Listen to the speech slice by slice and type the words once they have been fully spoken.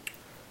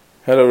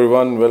Hello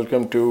everyone,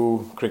 welcome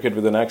to Cricket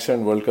with an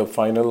Accent. World Cup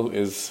final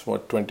is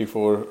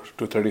 24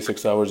 to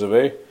 36 hours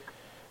away.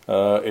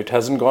 It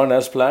hasn't gone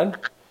as planned,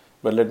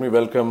 but let me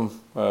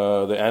welcome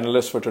the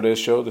analysts for today's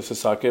show. This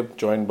is Saqib,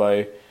 joined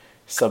by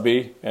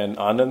Sabi and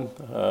Anand.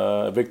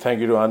 A big thank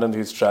you to Anand,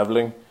 he's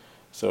traveling.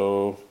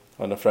 So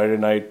on a Friday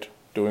night,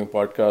 doing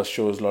podcast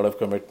shows a lot of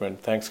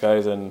commitment. Thanks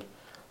guys, and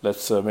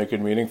let's make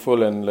it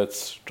meaningful and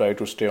let's try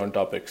to stay on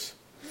topics.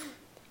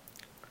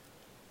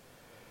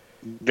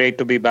 Great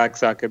to be back,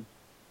 Saqib.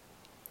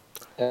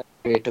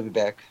 Great to be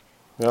back.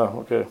 Yeah,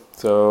 okay.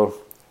 So,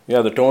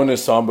 yeah, the tone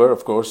is somber,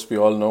 of course. We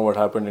all know what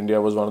happened.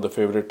 India was one of the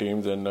favorite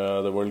teams, and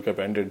the World Cup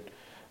ended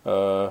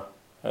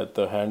at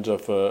the hands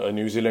of a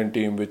New Zealand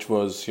team, which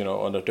was,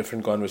 on a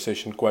different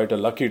conversation, quite a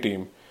lucky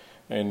team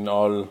in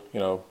all,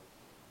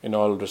 in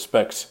all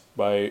respects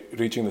by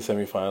reaching the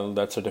semi-final.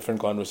 That's a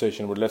different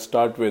conversation. But let's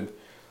start with,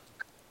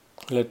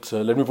 let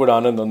me put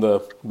Anand on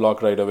the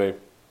block right away.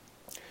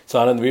 So,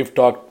 Anand, we've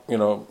talked,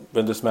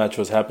 when this match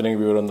was happening,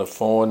 we were on the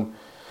phone.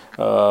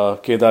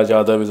 Kedar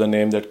Jadhav is a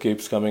name that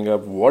keeps coming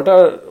up.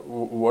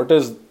 What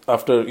is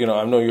after,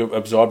 I know you've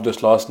absorbed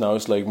this loss now,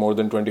 it's like more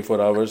than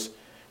 24 hours.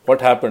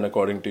 What happened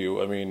according to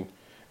you? I mean,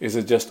 is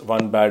it just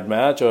one bad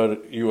match, or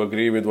you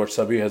agree with what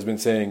Sabi has been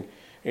saying?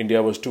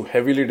 India was too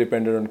heavily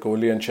dependent on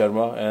Kohli and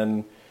Sharma,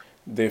 and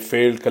they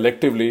failed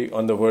collectively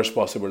on the worst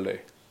possible day.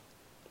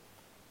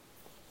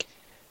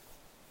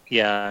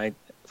 Yeah,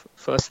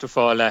 first of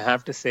all, I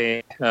have to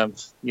say,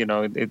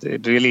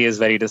 it really is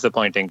very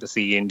disappointing to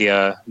see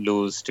India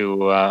lose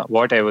to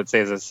what I would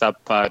say is a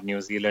subpar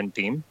New Zealand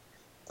team.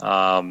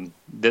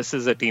 This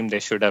is a team they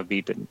should have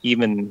beaten,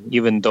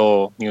 even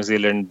though New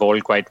Zealand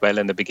bowled quite well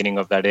in the beginning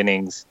of that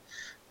innings.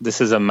 This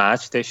is a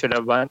match they should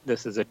have won.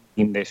 This is a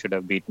team they should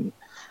have beaten.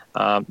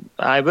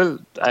 I will,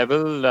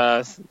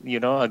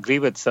 agree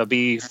with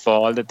Sabi for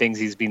all the things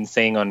he's been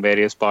saying on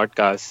various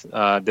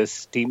podcasts.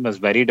 This team was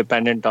very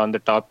dependent on the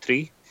top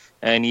three.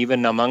 And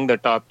even among the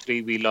top three,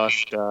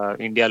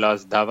 India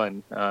lost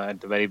Dhawan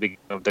at the very beginning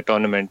of the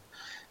tournament.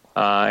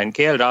 And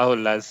KL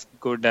Rahul, as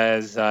good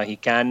as he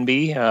can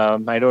be,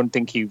 I don't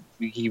think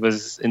he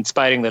was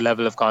inspiring the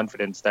level of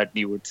confidence that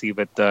you would see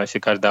with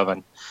Shikhar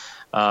Dhawan.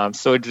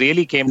 So it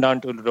really came down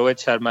to Rohit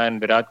Sharma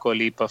and Virat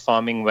Kohli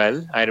performing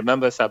well. I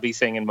remember Sabi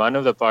saying in one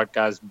of the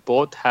podcasts,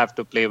 both have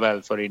to play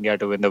well for India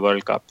to win the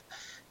World Cup.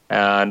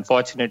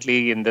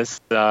 Unfortunately, in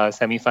this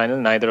semi-final,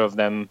 neither of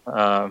them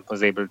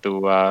was able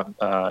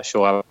to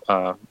show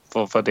up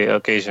for the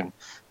occasion.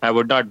 I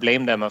would not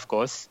blame them, of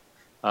course.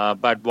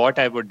 But what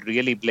I would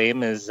really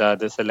blame is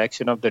the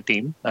selection of the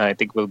team. I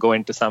think we'll go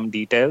into some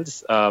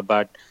details.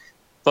 But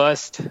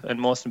first and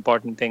most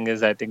important thing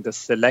is I think the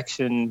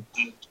selection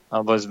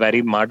was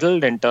very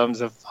muddled in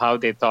terms of how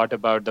they thought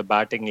about the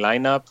batting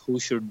lineup, who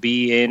should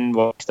be in,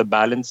 what's the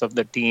balance of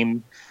the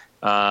team.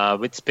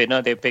 Which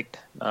spinner they picked.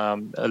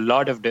 A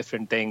lot of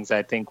different things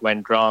I think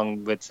went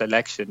wrong with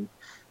selection.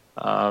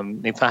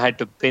 If I had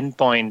to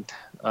pinpoint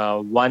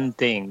one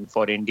thing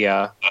for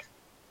India,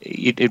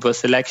 it was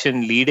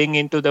selection leading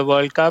into the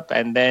World Cup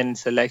and then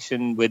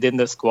selection within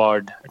the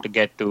squad to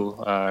get to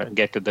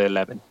the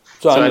 11.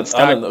 So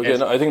Anand, okay,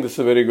 I think this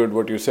is very good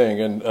what you're saying.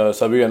 And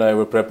Sabi and I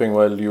were prepping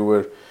while you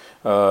were,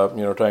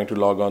 trying to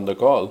log on the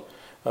call.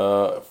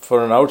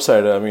 For an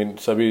outsider, I mean,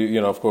 Sabi,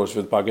 of course,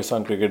 with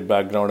Pakistan cricket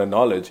background and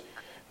knowledge,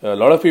 a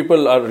lot of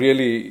people are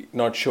really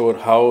not sure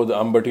how the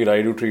Ambati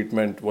Rayudu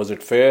treatment, was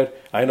it fair?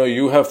 I know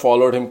you have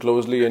followed him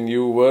closely and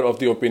you were of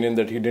the opinion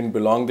that he didn't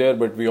belong there,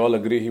 but we all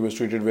agree he was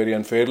treated very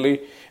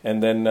unfairly,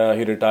 and then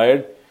he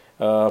retired,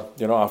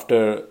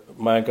 after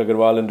Mayank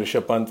Agarwal and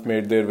Rishabh Pant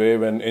made their way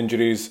when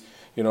injuries,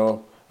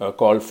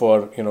 called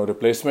for,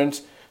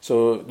 replacements.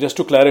 So just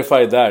to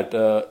clarify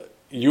that,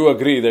 you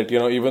agree that,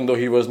 even though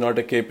he was not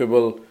a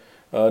capable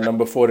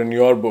number 4 in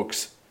your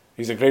books,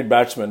 he's a great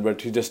batsman,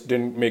 but he just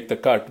didn't make the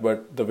cut.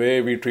 But the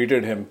way we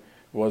treated him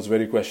was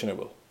very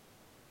questionable.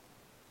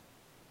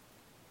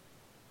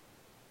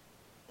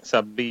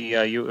 Sabi,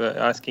 are you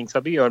asking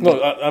Sabi or no?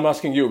 I'm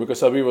asking you because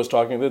Sabi was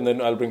talking, and then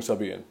I'll bring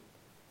Sabi in.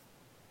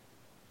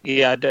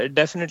 Yeah,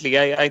 definitely.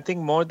 I think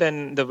more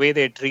than the way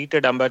they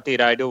treated Ambati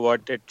Rayudu,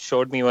 what it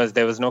showed me was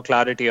there was no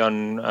clarity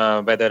on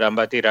whether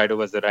Ambati Rayudu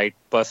was the right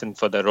person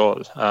for the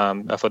role,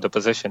 for the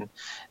position.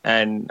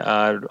 And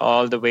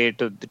all the way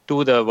to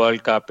the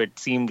World Cup, it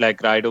seemed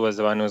like Rayudu was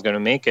the one who was going to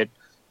make it.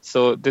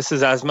 So this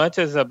is as much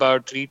as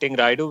about treating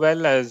Rayudu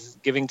well as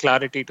giving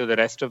clarity to the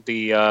rest of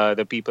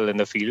the people in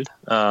the field.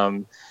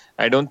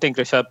 I don't think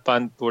Rishabh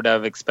Pant would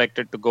have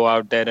expected to go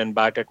out there and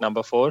bat at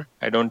number 4.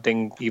 I don't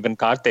think even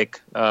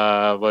Karthik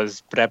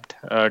was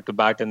prepped to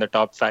bat in the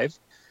top 5.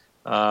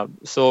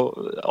 So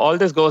all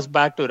this goes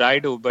back to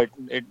Rayudu, but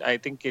I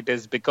think it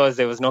is because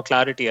there was no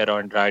clarity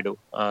around Rayudu.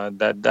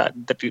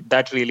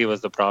 That really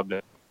was the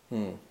problem.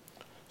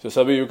 So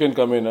Sabi, you can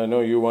come in. I know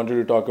you wanted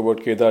to talk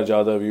about Kedar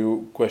Jadhav.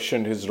 You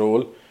questioned his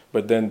role,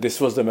 but then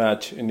this was the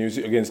match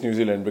against New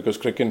Zealand because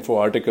Cricinfo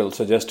article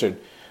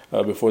suggested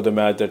before the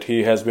match that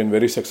he has been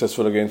very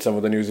successful against some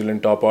of the New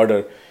Zealand top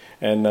order.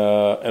 And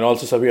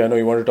also, Sabi, I know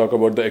you want to talk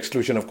about the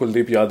exclusion of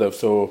Kuldeep Yadav.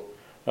 So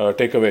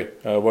take away.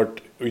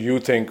 What you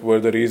think were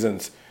the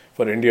reasons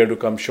for India to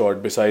come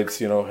short, besides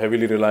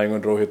heavily relying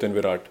on Rohit and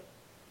Virat?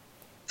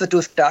 So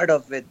to start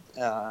off with,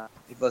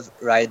 it was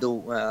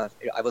Raidu.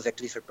 I was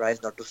actually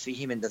surprised not to see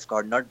him in the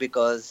squad,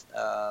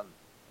 uh,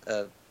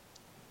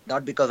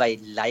 not because I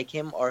like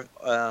him or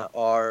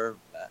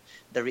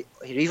the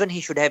reason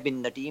he should have been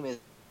in the team is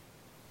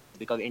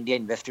because India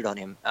invested on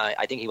him.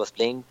 I think he was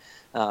playing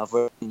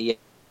for India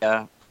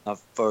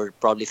for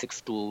probably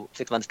 6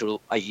 months to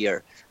a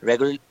year,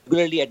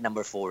 regularly at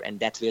number 4, and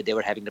that's where they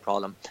were having the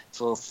problem.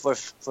 So for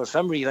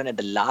some reason, at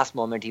the last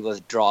moment, he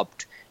was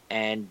dropped,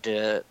 and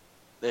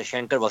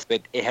Shankar was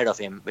picked ahead of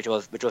him, which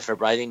was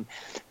surprising.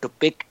 To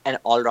pick an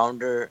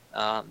all-rounder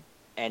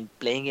and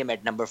playing him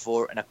at number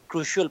 4 in a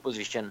crucial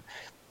position,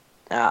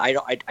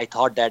 I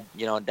thought that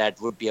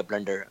that would be a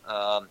blunder.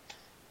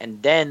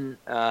 And then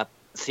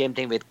same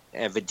thing with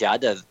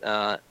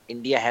Jadhav.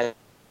 India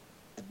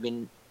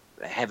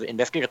have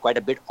invested quite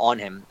a bit on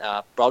him,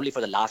 probably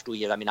for the last 2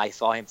 years. I mean, I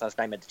saw him first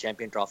time at the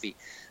Champion Trophy.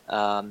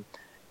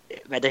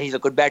 Whether he's a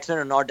good batsman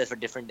or not, that's a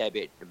different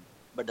debate.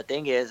 But the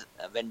thing is,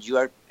 when you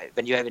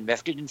have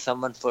invested in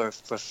someone for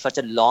such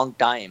a long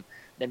time,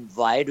 then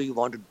why do you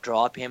want to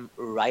drop him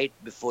right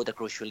before the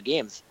crucial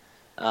games?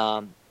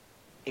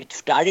 It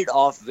started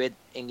off with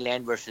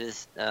England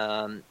versus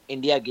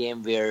India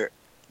game where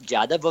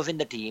Jadhav was in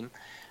the team.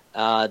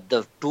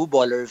 The two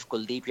bowlers,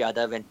 Kuldeep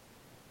Yadav and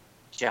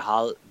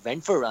Chahal,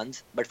 went for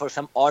runs, but for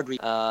some odd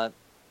reason,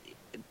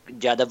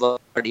 Jadhav was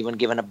not even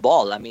given a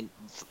ball. I mean,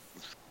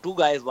 two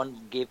guys, one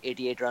gave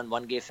 88 runs,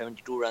 one gave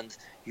 72 runs.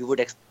 You would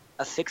expect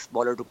a sixth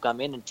bowler to come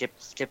in and chip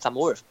some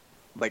overs,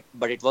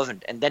 but it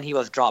wasn't, and then he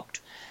was dropped.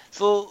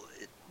 So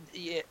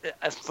yeah,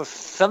 for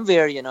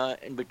somewhere,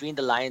 in between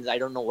the lines, I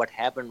don't know what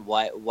happened,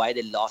 why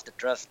they lost the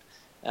trust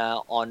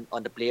on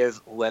the players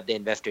who have they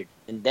invested.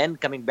 And then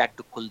coming back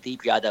to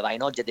Kuldeep Yadav, I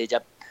know Jadeja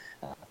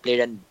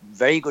played a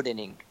very good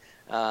inning,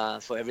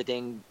 so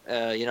everything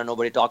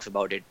nobody talks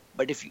about it.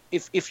 But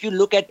if you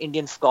look at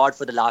Indian squad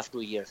for the last 2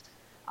 years,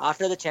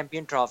 after the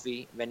Champion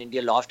Trophy, when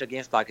India lost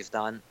against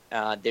Pakistan,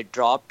 they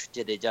dropped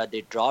Jadeja,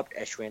 they dropped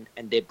Ashwin,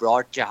 and they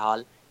brought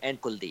Chahal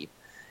and Kuldeep,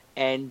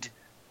 and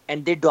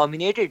they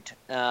dominated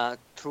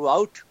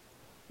throughout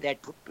that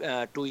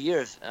 2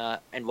 years.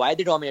 And why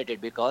they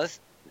dominated? Because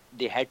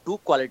they had two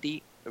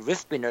quality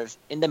wrist spinners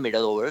in the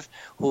middle overs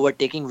who were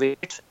taking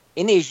wickets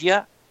in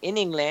Asia, in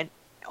England,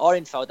 or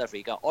in South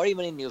Africa, or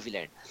even in New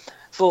Zealand.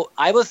 So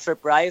I was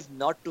surprised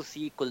not to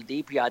see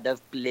Kuldeep Yadav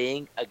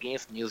playing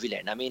against New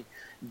Zealand. I mean,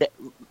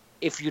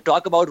 if you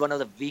talk about one of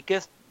the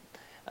weakest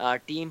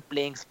team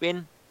playing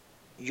spin,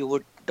 you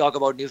would talk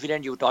about New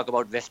Zealand, you would talk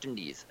about West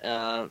Indies.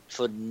 I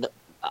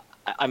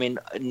mean,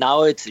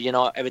 now it's,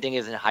 everything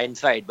is in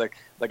hindsight, but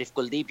if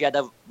Kuldeep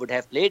Yadav would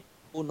have played,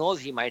 who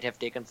knows, he might have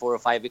taken 4 or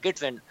 5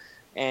 wickets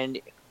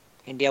and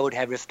India would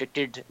have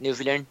restricted New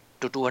Zealand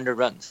to 200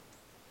 runs.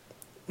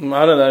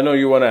 Anand, I know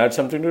you want to add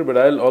something to it, but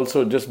I'll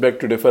also just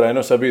beg to differ. I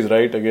know Sabi is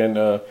right.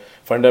 Again,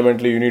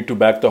 fundamentally, you need to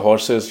back the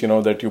horses,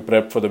 that you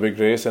prep for the big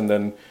race, and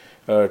then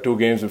 2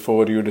 games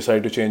before you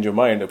decide to change your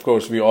mind. Of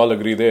course, we all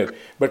agree there.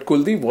 But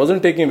Kuldeep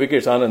wasn't taking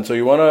wickets, Anand. So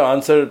you want to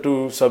answer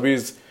to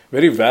Sabi's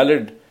very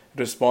valid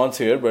response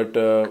here. But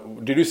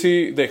did you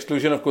see the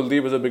exclusion of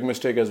Kuldeep as a big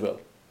mistake as well?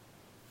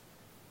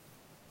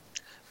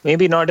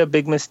 Maybe not a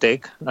big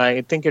mistake.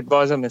 I think it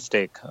was a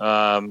mistake.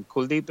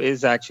 Kuldeep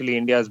is actually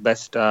India's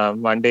best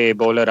one-day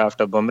bowler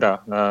after Bumrah.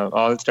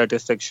 All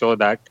statistics show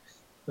that.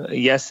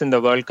 Yes, in the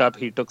World Cup,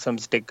 he took some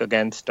stick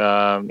against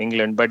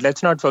England. But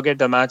let's not forget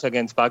the match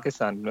against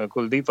Pakistan.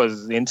 Kuldeep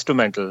was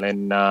instrumental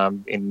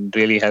in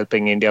really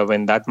helping India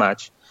win that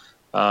match.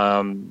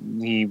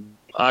 He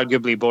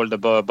arguably bowled the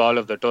ball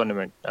of the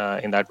tournament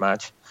in that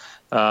match.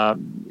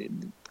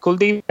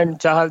 Kuldeep and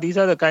Chahal, these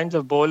are the kinds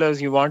of bowlers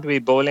you want to be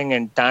bowling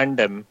in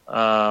tandem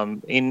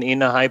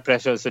in a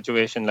high-pressure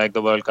situation like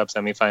the World Cup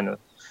semi-final.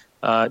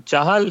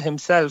 Chahal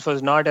himself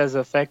was not as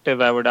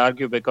effective, I would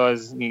argue,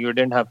 because you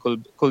didn't have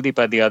Kuldeep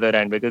at the other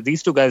end, because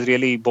these two guys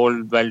really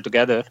bowled well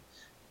together.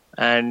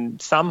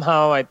 And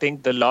somehow, I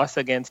think the loss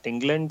against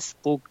England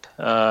spooked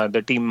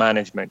the team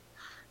management,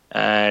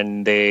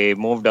 and they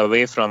moved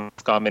away from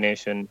this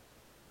combination.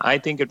 I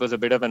think it was a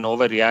bit of an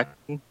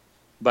overreaction.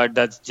 But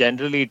that's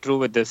generally true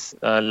with this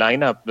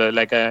lineup.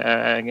 Like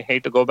I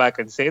hate to go back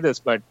and say this,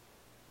 but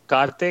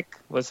Karthik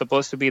was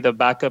supposed to be the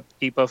backup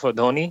keeper for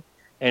Dhoni.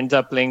 Ends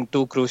up playing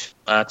 2 crucial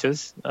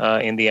matches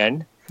in the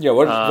end. Yeah,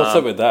 what's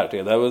up with that?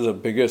 Yeah, that was the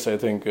biggest, I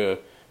think,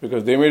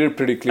 because they made it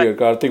pretty clear.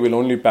 Karthik will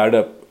only pad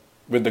up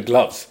with the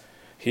gloves.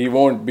 He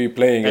won't be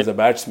playing as a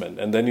batsman,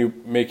 and then you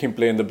make him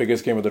play in the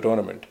biggest game of the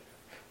tournament.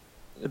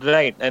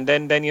 Right, and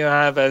then you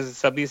have, as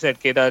Sabi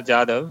said, Kedar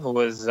Jadhav, who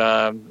was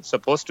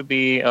supposed to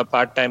be a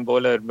part-time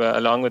bowler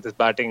along with his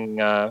batting,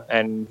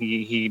 and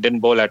he didn't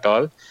bowl at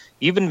all.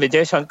 Even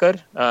Vijay Shankar,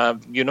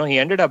 he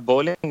ended up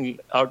bowling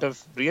out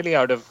of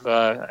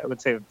I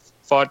would say,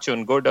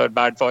 fortune, good or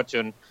bad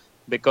fortune,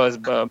 because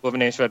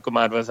Bhuvaneshwar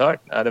Kumar was hurt.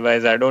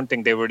 Otherwise, I don't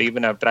think they would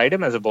even have tried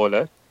him as a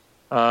bowler.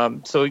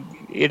 So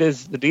it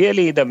is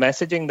really the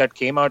messaging that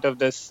came out of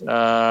this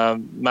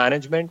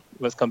management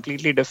was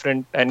completely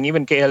different. And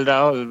even KL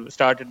Rahul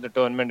started the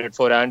tournament at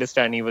 4. I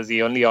understand he was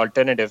the only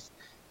alternative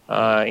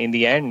in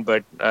the end,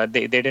 but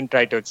they didn't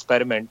try to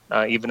experiment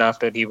even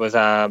after he was,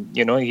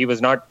 he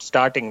was not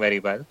starting very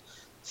well.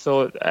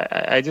 So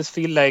I just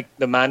feel like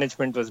the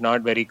management was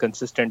not very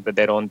consistent with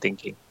their own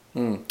thinking.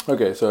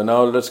 Okay, so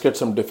now let's get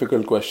some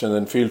difficult questions,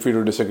 and feel free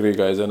to disagree,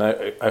 guys, and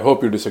I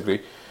hope you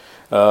disagree.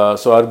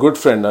 So our good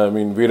friend,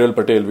 Viral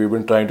Patel, we've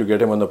been trying to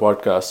get him on the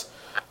podcast.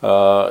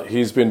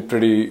 He's been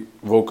pretty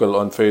vocal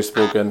on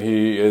Facebook, and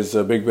he is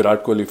a big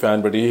Virat Kohli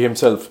fan, but he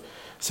himself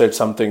said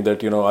something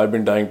that, I've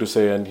been dying to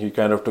say, and he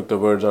kind of took the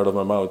words out of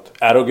my mouth.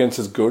 Arrogance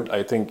is good.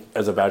 I think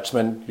as a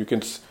batsman, you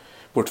can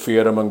put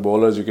fear among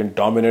bowlers, you can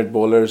dominate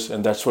bowlers,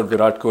 and that's what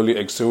Virat Kohli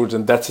exudes,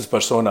 and that's his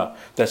persona.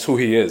 That's who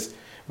he is.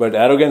 But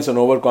arrogance and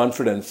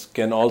overconfidence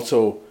can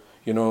also,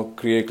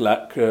 create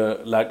lack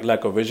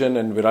of vision.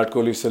 And Virat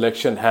Kohli's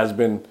selection has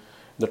been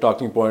the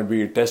talking point,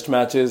 be it test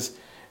matches.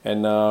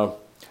 And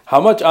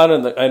how much,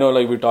 Anand, I know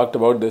like we talked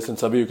about this, and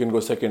Sabhi, you can go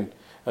second.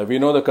 We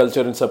know the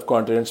culture in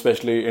subcontinent,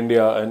 especially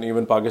India and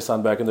even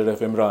Pakistan back in the day of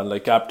Imran,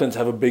 like captains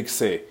have a big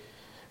say.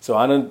 So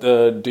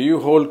Anand, do you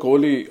hold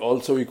Kohli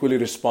also equally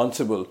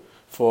responsible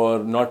for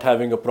not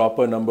having a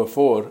proper number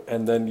 4,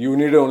 and then you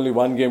needed only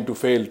one game to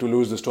fail to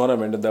lose this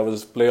tournament, and that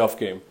was a playoff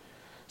game.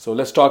 So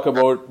let's talk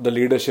about the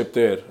leadership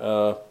there.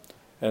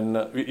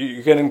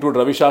 You can include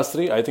Ravi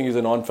Shastri. I think he's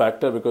a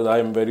non-factor because I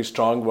am very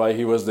strong why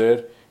he was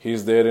there.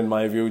 He's there in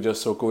my view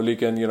just so Kohli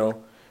can,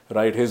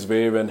 ride his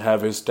wave and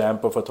have his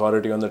stamp of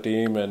authority on the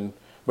team.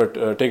 But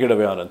take it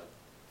away, Anand.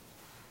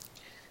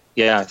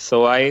 Yeah,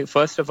 so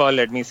first of all,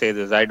 let me say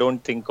this. I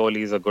don't think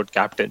Kohli is a good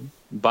captain,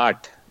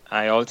 but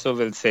I also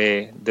will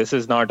say this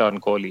is not on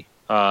Kohli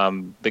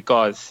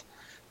because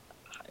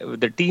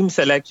the team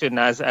selection,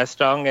 as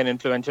strong and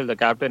influential the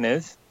captain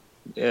is,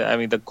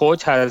 the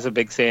coach has a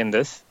big say in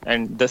this,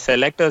 and the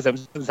selectors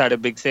themselves had a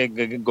big say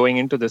going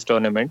into this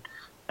tournament.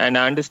 And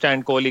I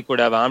understand Kohli could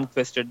have arm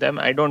twisted them.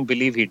 I don't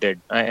believe he did.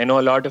 I know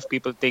a lot of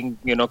people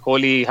think,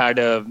 Kohli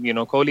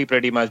Kohli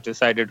pretty much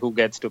decided who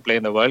gets to play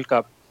in the World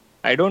Cup.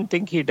 I don't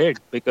think he did,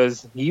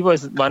 because he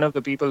was one of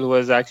the people who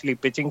was actually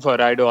pitching for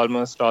Rayudu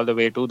almost all the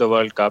way to the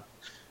World Cup.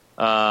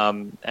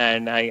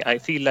 And I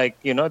feel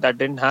like, that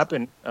didn't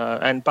happen.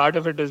 And part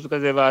of it is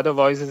because there were other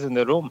voices in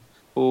the room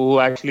who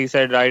actually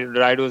said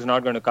Rayudu is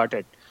not going to cut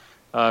it.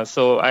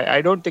 So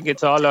I don't think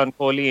it's all on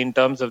Kohli in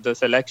terms of the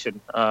selection.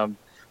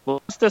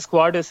 Once the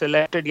squad is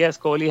selected, yes,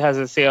 Kohli has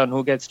a say on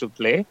who gets to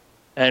play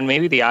and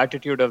maybe the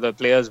attitude of the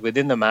players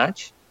within the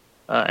match.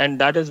 And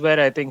that is where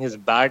I think his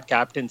bad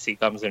captaincy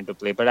comes into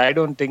play. But I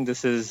don't think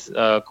this is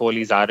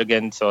Kohli's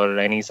arrogance or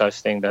any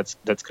such thing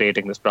that's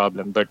creating this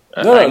problem. But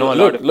I know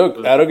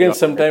look, arrogance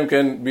sometimes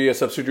can be a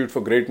substitute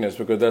for greatness,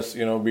 because that's,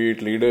 be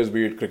it leaders,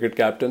 be it cricket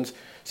captains,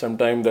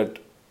 sometimes that,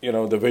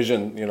 the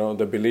vision,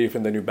 the belief,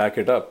 and then you back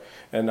it up.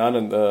 And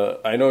Anand,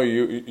 I know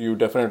you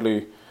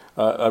definitely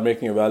are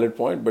making a valid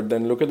point, but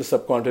then look at the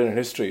subcontinent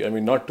history.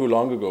 Not too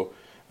long ago,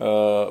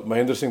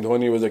 Mahendra Singh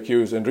Dhoni was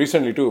accused, and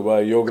recently too,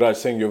 by Yograj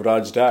Singh,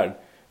 Yuvraj's dad,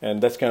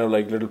 and that's kind of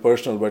like little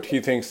personal, but he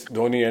thinks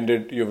Dhoni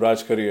ended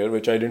Yuvraj's career,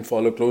 which I didn't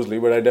follow closely,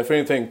 but I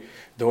definitely think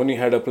Dhoni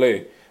had a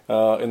play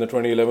in the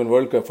 2011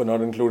 World Cup for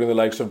not including the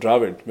likes of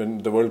Dravid when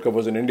the World Cup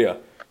was in India.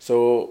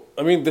 So,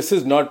 this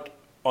is not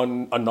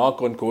on a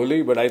knock on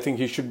Kohli, but I think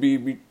he should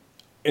be,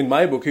 in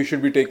my book, he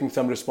should be taking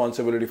some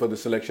responsibility for the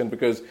selection,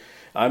 because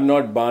I'm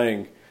not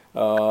buying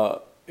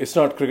it's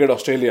not Cricket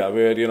Australia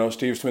where,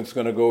 Steve Smith's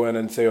going to go in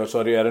and say, oh,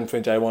 sorry, Aaron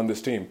Finch, I want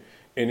this team.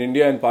 In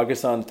India and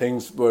Pakistan,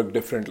 things work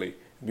differently.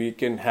 We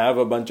can have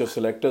a bunch of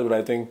selectors, but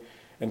I think,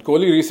 and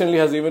Kohli recently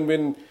has even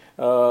been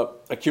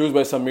accused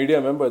by some media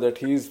member that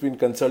he's been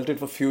consulted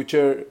for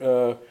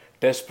future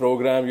test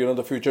program,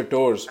 the future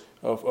tours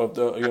of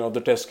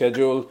the test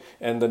schedule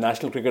and the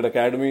National Cricket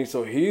Academy.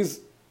 So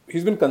he's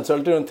been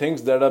consulted on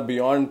things that are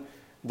beyond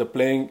the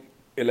playing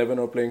 11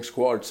 or playing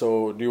squad.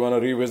 So do you want to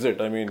revisit?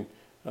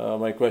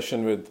 My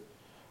question with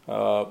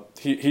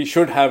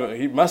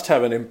he must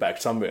have an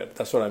impact somewhere.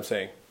 That's what I'm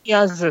saying. He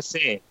has a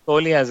say.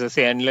 Kohli has a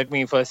say. And let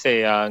me first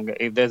say,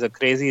 if there's a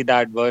crazy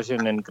dad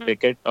version in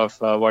cricket of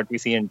what we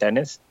see in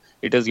tennis,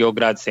 it is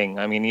Yograj Singh.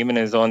 Even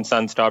his own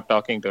son stopped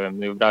talking to him.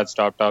 Yuvraj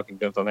stopped talking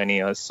to him for many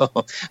years. So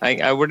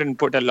I wouldn't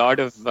put a lot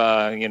of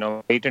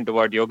weight into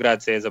what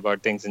Yograj says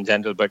about things in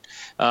general. But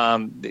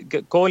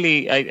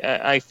Kohli,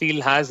 I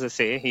feel, has a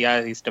say.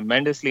 He's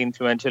tremendously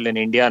influential in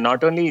India,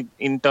 not only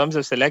in terms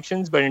of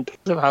selections, but in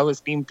terms of how his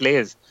team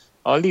plays.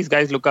 All these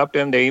guys look up to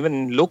him. They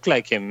even look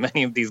like him.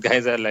 Many of these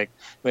guys are like,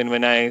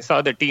 when I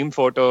saw the team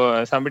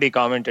photo, somebody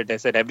commented, they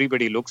said,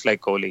 everybody looks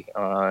like Kohli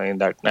in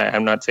that.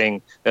 I'm not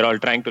saying they're all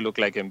trying to look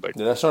like him, but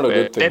that's not a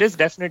good thing. There is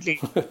definitely.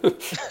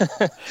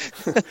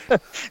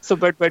 So,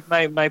 but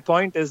my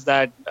point is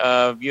that,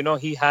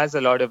 he has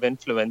a lot of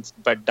influence,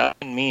 but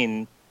doesn't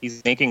mean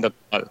he's making the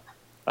call.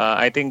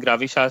 I think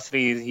Ravi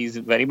Shastri, he's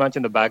very much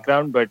in the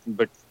background, but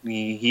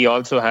he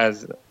also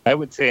has, I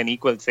would say, an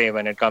equal say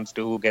when it comes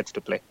to who gets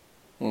to play.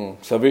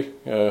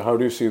 Sabhi, how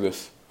do you see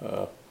this?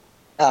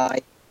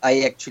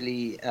 I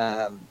actually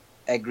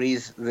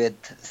agrees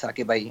with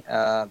Saqib bhai,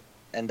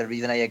 and the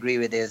reason I agree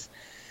with is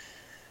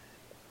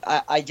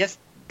I just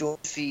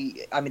don't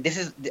see. I mean, this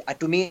is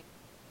to me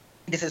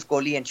this is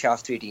Kohli and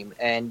Shastri team,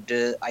 and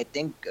I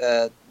think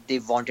they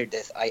wanted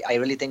this. I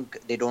really think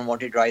they don't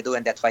wanted Raido,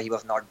 and that's why he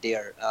was not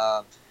there.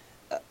 Uh,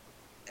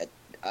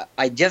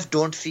 I just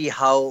don't see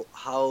how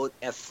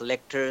as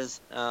selectors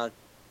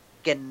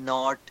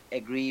cannot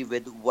agree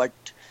with what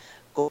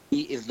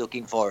Kohli is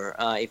looking for.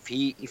 If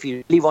he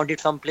really wanted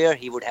some player,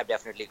 he would have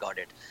definitely got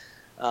it.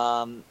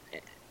 Um,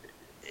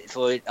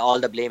 all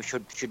the blame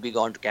should be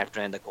gone to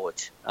captain and the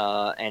coach.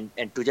 And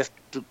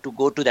to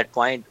go to that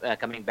point,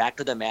 coming back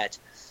to the match,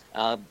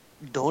 uh,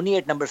 Dhoni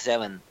at number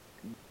 7.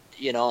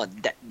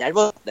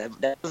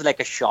 That was like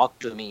a shock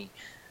to me.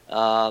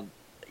 Uh,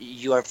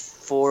 you are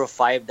 4 or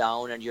 5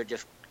 down, and you're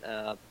just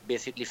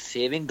basically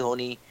saving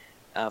Dhoni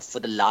for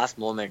the last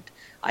moment.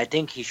 I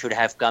think he should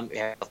have come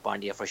ahead of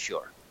Pandya for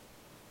sure.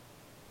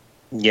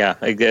 Yeah,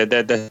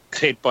 that's a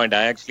great point.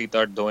 I actually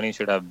thought Dhoni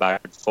should have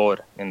batted 4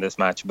 in this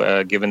match,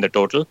 given the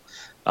total.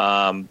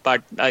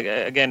 But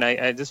again,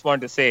 I just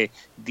want to say,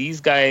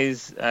 these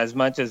guys, as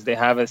much as they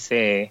have a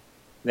say,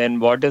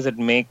 then what does it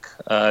make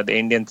the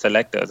Indian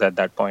selectors at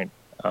that point?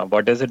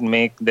 What does it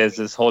make? There's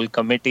this whole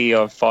committee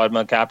of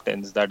former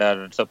captains that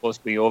are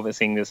supposed to be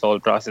overseeing this whole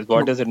process.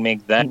 What does it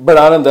make that? But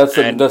Anand,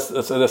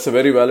 that's a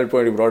very valid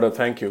point you brought up.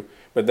 Thank you.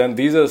 But then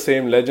these are the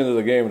same legends of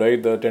the game,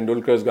 right? The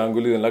Tendulkars,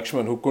 Gangulis, and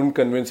Lakshman, who couldn't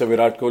convince a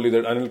Virat Kohli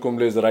that Anil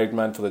Kumble is the right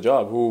man for the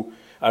job. Who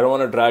I don't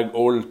want to drag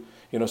old,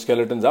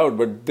 skeletons out,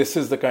 but this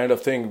is the kind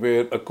of thing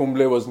where a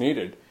Kumble was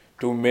needed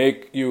to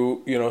make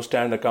you,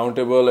 stand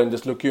accountable and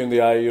just look you in the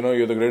eye.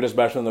 You're the greatest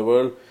batsman in the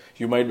world.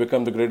 You might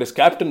become the greatest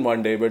captain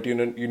one day, but you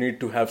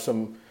need to have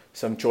some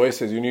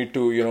choices. You need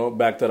to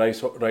back the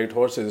right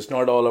horses. It's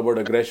not all about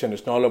aggression.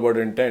 It's not all about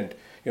intent.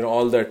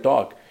 All that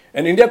talk.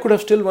 And India could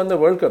have still won the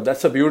World Cup.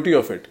 That's the beauty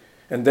of it.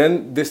 And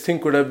then this thing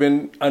could have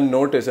been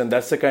unnoticed, and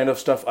that's the kind of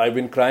stuff I've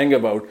been crying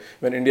about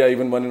when India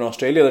even won in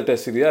Australia the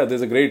Test series. Yeah,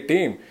 there's a great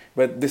team,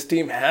 but this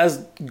team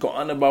has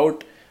gone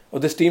about,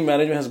 or this team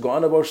management has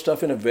gone about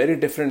stuff in a very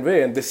different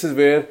way, and this is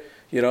where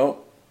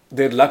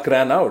their luck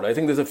ran out. I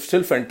think there's a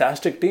still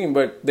fantastic team,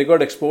 but they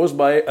got exposed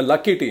by a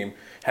lucky team.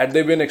 Had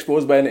they been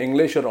exposed by an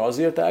English or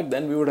Aussie attack,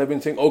 then we would have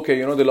been saying,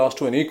 okay, they lost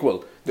to an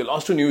equal. They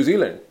lost to New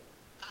Zealand.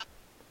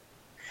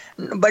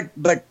 But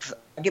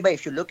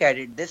if you look at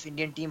it, this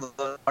Indian team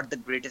was not the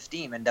greatest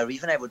team, and the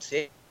reason I would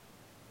say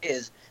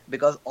is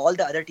because all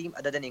the other team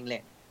other than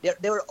England,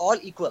 they were all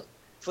equal.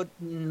 So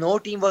no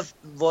team was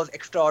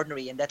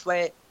extraordinary, and that's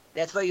why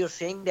you're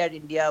saying that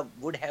India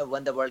would have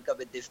won the World Cup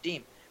with this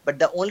team. But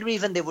the only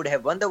reason they would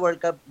have won the World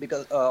Cup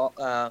because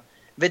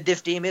with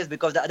this team is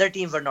because the other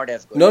teams were not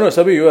as good. No,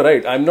 Sabhi, you are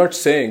right. I'm not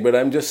saying, but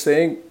I'm just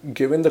saying,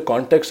 given the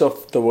context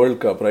of the World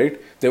Cup, right?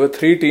 There were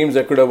 3 teams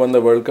that could have won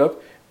the World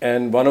Cup,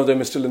 and one of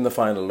them is still in the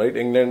final, right?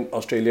 England,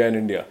 Australia, and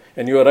India.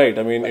 And you are right.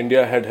 I mean,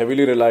 India had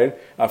heavily relied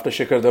after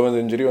Shikhar Dhawan's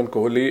injury on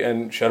Kohli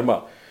and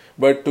Sharma.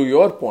 But to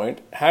your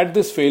point, had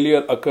this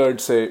failure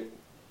occurred, say,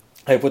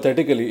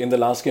 hypothetically, in the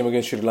last game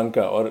against Sri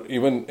Lanka or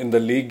even in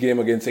the league game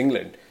against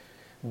England,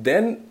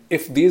 then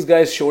if these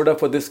guys showed up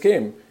for this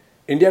game,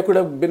 India could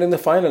have been in the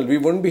final. We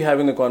wouldn't be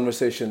having a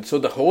conversation. So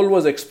the whole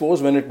was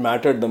exposed when it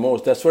mattered the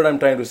most. That's what I'm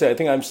trying to say. I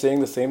think I'm saying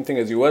the same thing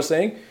as you are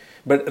saying.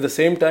 But at the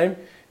same time,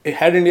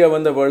 had India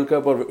won the World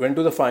Cup or went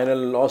to the final,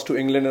 lost to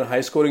England in a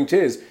high-scoring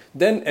chase,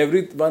 then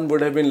everyone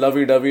would have been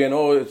lovey-dovey and,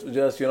 it's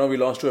just, we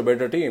lost to a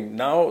better team.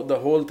 Now the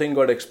whole thing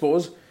got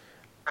exposed.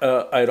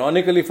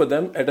 Ironically for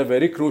them, at a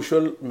very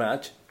crucial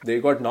match, they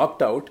got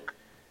knocked out.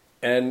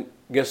 And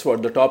guess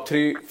what? The top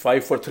 3,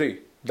 5 for 3.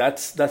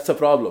 That's the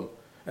problem.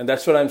 And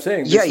that's what I'm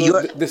saying.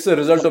 This is a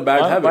result of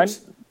bad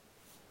habits.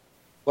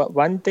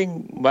 One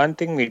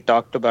thing we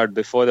talked about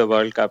before the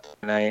World Cup,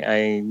 and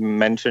I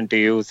mentioned to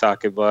you,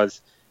 Saqib,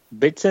 was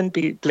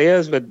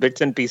players with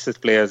bits and pieces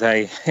players.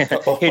 I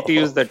hate to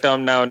use the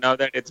term now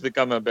that it's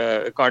become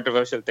a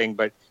controversial thing,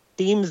 but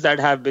teams that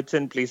have bits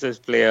and pieces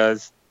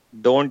players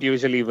don't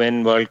usually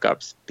win World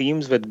Cups.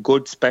 Teams with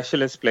good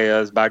specialist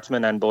players,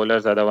 batsmen and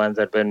bowlers, are the ones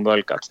that win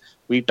World Cups.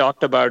 We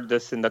talked about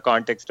this in the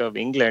context of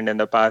England in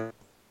the past.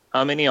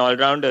 How many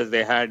all-rounders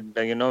they had,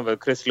 with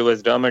Chris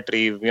Lewis, Dermot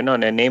Reeve,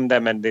 they named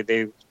them, and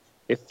they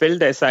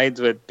filled their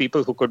sides with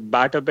people who could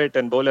bat a bit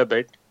and bowl a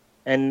bit.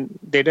 And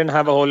they didn't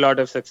have a whole lot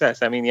of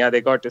success. I mean, yeah,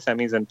 they got to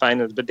semis and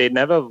finals, but they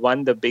never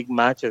won the big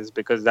matches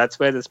because that's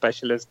where the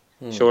specialists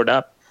showed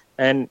up.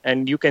 And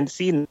you can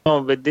see now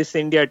with this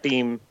India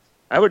team,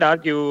 I would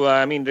argue,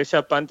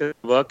 Rishabh Pant is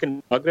a work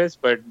in progress,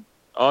 but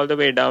all the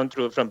way down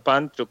through from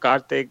Pant to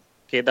Karthik,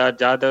 Kedar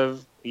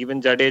Jadhav, even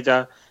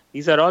Jadeja,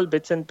 these are all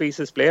bits and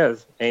pieces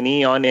players.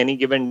 On any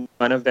given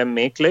one of them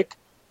may click.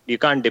 You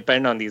can't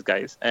depend on these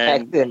guys.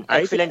 And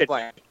excellent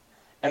point.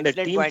 And the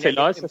team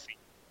philosophy.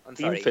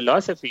 Team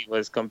philosophy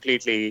was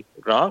completely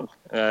wrong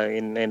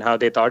in how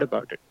they thought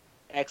about it.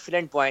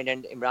 Excellent point,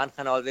 and Imran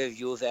Khan always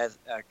used as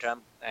a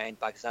term in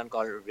Pakistan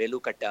called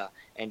Relu Katta,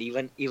 and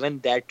even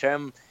that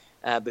term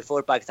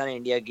before Pakistan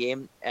India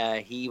game,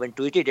 he even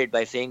tweeted it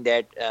by saying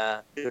that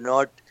do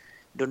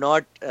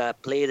not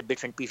play the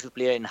bits and pieces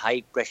player in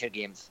high pressure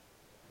games.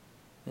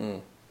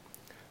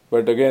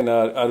 But again,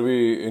 are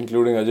we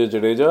including Ajay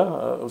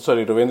Jadeja?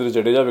 Sorry, Ravindra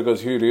Jadeja, because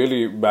he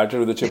really batted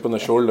with a chip on the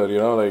shoulder,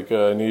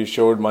 and he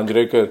showed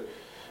Manjrekar.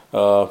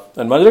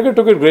 And Manjrekar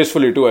took it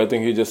gracefully too. I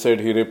think he just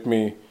said he ripped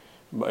me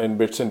in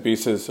bits and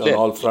pieces on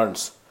all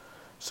fronts.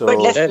 So, but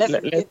let's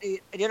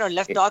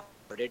talk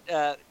about it.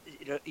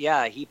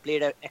 Yeah, he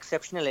played an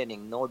exceptional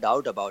inning, no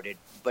doubt about it.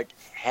 But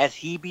has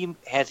he been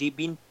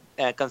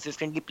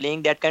consistently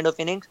playing that kind of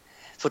innings?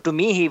 So to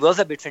me, he was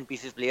a bits and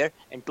pieces player,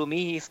 and to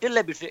me, he's still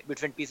a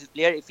bits and pieces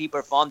player if he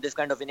performed this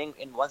kind of inning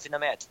once in a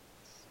match.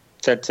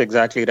 That's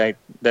exactly right.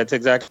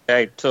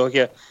 So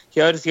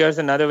here's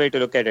another way to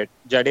look at it.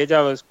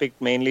 Jadeja was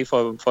picked mainly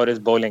for his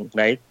bowling,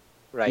 right?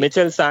 Right.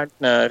 Mitchell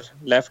Santner,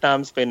 left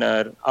arm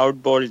spinner,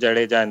 outbowled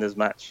Jadeja in this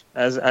match.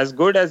 As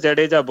good as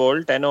Jadeja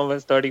bowled, 10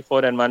 overs,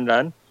 34 and 1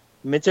 run,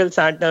 Mitchell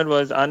Santner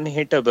was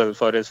unhittable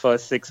for his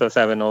first 6 or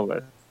 7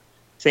 overs.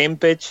 Same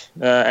pitch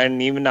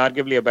and even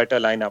arguably a better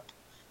lineup.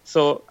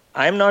 So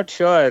I'm not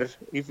sure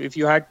if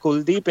you had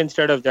Kuldeep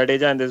instead of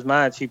Jadeja in this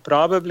match, he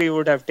probably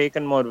would have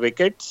taken more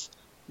wickets.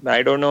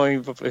 I don't know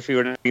if he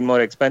would have been more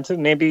expensive.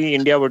 Maybe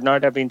India would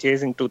not have been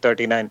chasing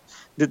 239.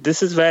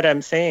 This is where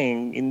I'm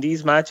saying in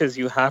these matches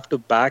you have to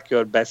back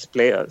your best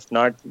players,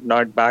 not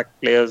back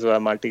players who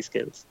are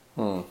multi-skills.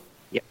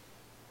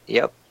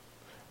 Yep.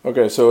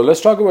 Okay, so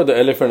let's talk about the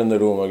elephant in the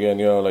room again.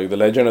 Like the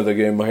legend of the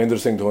game, Mahendra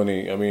Singh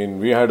Dhoni. I mean,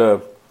 we had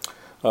a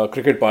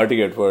cricket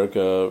party at work.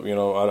 Our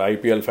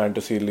IPL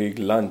Fantasy League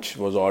lunch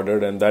was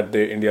ordered, and that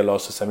day India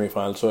lost the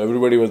semi-final. So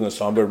everybody was in a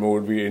somber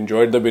mood. We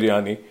enjoyed the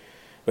biryani.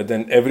 But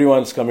then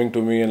everyone's coming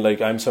to me and like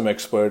I'm some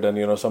expert,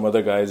 and some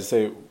other guys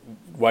say,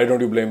 why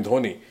don't you blame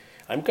Dhoni?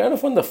 I'm kind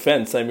of on the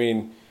fence. I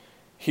mean,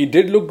 he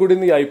did look good in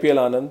the IPL,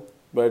 Anand,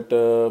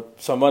 but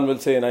someone will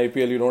say in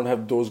IPL you don't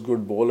have those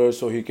good bowlers,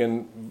 so he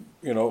can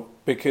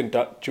pick and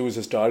choose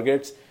his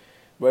targets.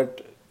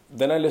 But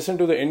then I listened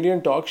to the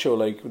Indian talk show,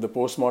 like the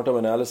post-mortem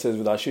analysis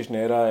with Ashish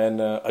Nehra and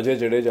Ajay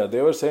Jadeja.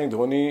 They were saying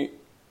Dhoni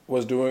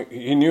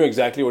he knew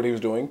exactly what he was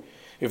doing.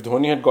 If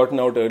Dhoni had gotten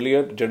out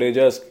earlier,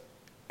 Jadeja's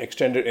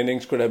extended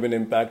innings could have been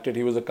impacted.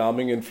 He was a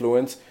calming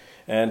influence,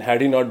 and had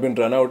he not been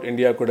run out,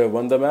 India could have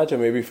won the match or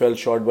maybe fell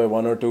short by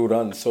 1 or 2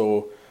 runs.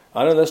 So,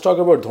 Anand, let's talk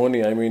about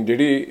Dhoni. I mean,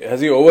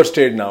 has he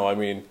overstayed now? I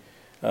mean,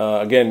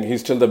 again,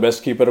 he's still the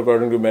best keeper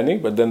according to many,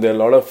 but then there are a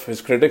lot of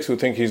his critics who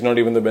think he's not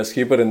even the best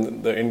keeper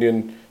in the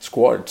Indian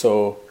squad.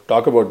 So,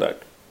 talk about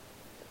that.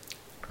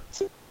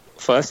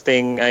 First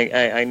thing,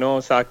 I know,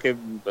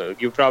 Saqib,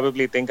 you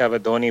probably think I have a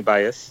Dhoni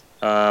bias.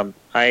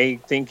 I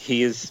think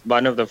he is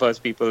one of the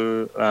first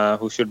people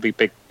who should be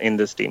picked in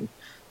this team.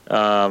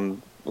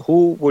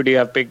 Who would you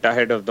have picked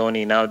ahead of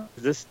Dhoni? Now,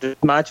 this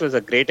match was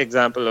a great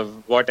example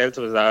of what else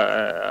was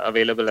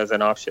available as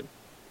an option.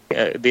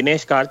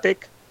 Dinesh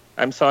Karthik,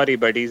 I'm sorry,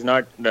 but he's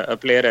not a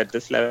player at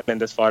this level in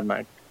this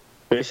format.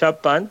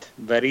 Rishabh Pant,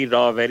 very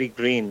raw, very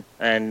green.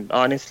 And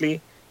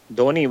honestly,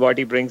 Dhoni, what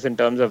he brings in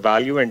terms of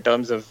value, in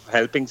terms of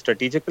helping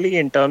strategically,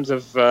 in terms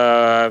of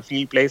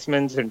field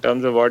placements, in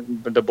terms of what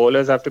the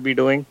bowlers have to be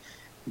doing,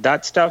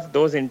 that stuff,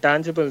 those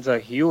intangibles are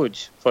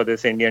huge for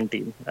this Indian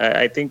team.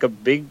 I think a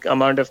big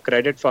amount of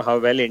credit for how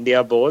well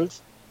India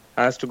bowls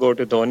has to go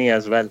to Dhoni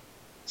as well.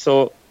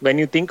 So when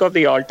you think of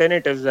the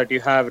alternatives that you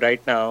have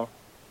right now,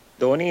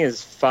 Dhoni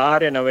is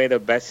far and away the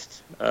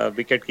best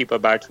wicketkeeper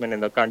batsman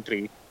in the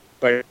country.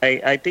 But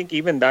I think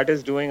even that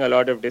is doing a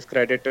lot of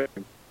discredit to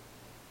him.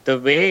 The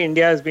way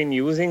India has been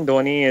using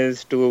Dhoni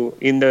is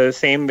in the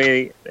same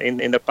way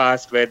in the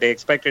past, where they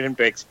expected him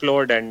to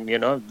explode and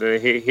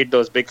hit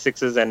those big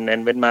sixes and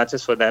win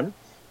matches for them,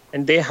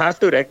 and they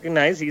have to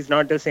recognize he's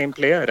not the same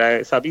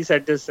player. Sabi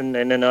said this in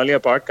an earlier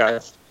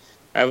podcast.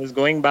 I was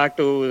going back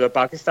to the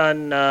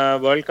Pakistan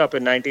World Cup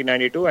in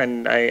 1992,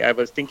 and I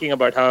was thinking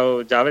about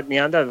how Javed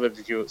Miandad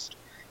was used.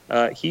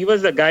 He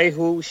was the guy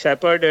who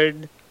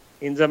shepherded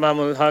Inzamam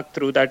ul Haq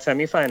through that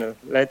semi-final.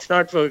 Let's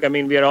not forget, I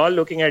mean, we are all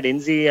looking at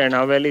Inzi and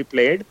how well he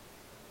played.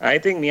 I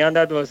think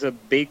Miandad was a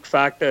big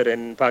factor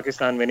in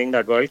Pakistan winning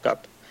that World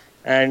Cup.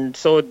 And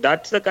so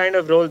that's the kind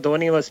of role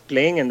Dhoni was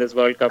playing in this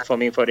World Cup for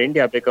me, for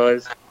India,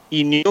 because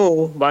he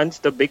knew once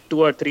the big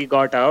 2 or 3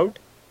 got out,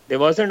 there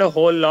wasn't a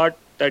whole lot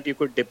that you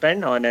could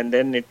depend on. And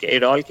then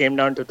it all came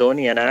down to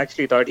Dhoni, and I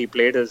actually thought he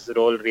played his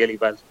role really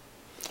well.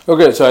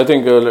 Okay, so I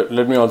think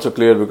let me also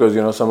clear,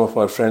 because some of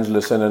our friends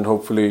listen and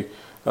hopefully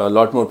a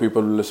lot more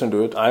people will listen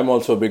to it. I'm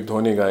also a big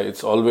Dhoni guy.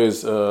 It's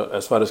always,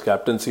 as far as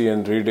captaincy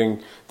and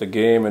reading the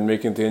game and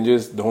making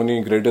changes,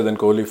 Dhoni greater than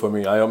Kohli for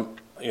me. I'm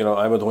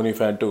a Dhoni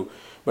fan too.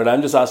 But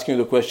I'm just asking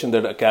you the question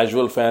that a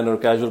casual fan or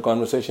casual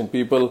conversation,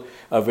 people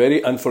are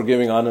very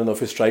unforgiving, Anand, of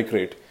his strike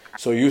rate.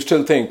 So you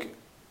still think,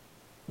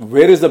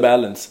 where is the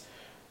balance?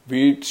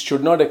 We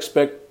should not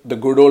expect the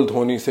good old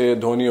Dhoni, say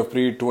Dhoni of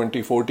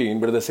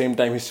pre-2014, but at the same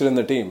time he's still in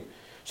the team.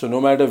 So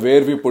no matter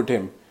where we put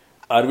him,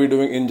 are we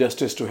doing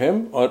injustice to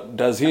him, or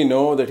does he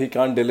know that he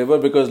can't deliver?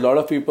 Because a lot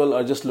of people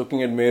are just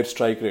looking at mere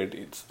strike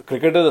rate.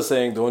 Cricketers are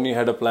saying Dhoni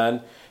had a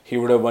plan, he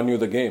would have won you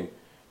the game.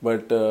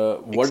 But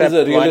what is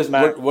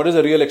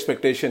the real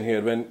expectation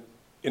here when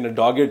in a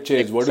dogged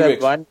chase? What do you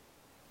expect?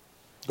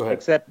 Go ahead.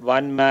 Except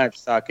one match,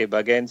 Saqib,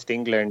 against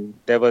England,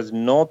 there was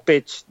no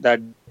pitch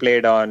that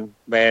played on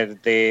where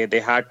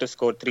they had to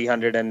score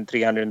 300 and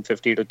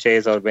 350 to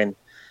chase or win.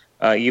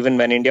 Even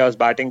when India was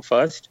batting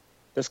first,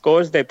 the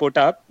scores they put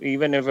up,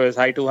 even if it was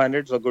high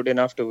 200s, were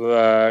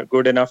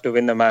good enough to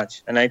win the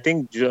match. And I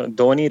think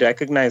Dhoni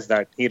recognized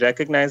that. He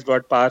recognized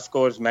what power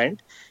scores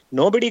meant.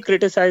 Nobody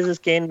criticizes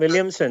Kane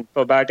Williamson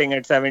for batting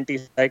at 70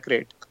 strike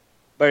rate,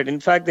 but in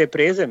fact they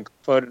praise him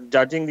for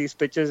judging these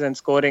pitches and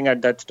scoring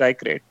at that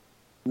strike rate.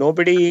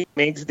 Nobody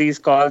makes these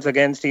calls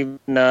against even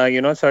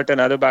certain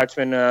other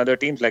batsmen and other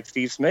teams like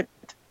Steve Smith.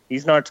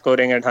 He's not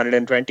scoring at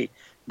 120.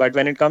 But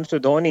when it comes to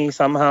Dhoni,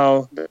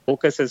 somehow the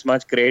focus is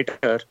much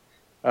greater.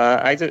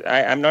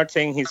 I'm not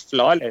saying he's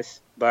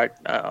flawless, but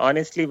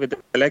honestly, with the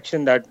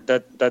selection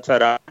that's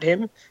around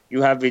him,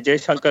 you have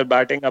Vijay Shankar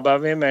batting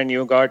above him, and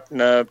you got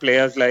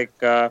players like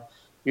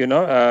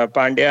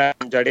Pandya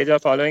and Jadeja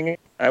following him.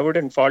 I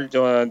wouldn't fault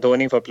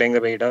Dhoni for playing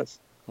the way he does.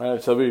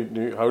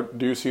 Sabi, how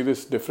do you see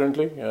this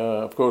differently?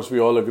 Of course, we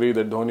all agree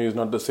that Dhoni is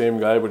not the same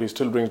guy, but he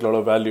still brings a lot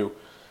of value.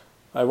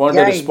 I want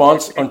a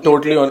response on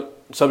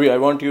Sabi, I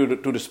want you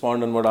to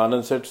respond on what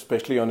Anand said,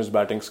 especially on his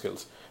batting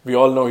skills. We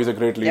all know he's a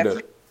great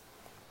leader.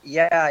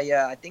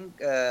 I think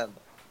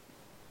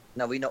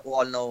now we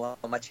all know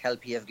how much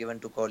help he has given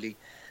to Kohli.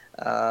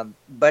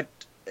 But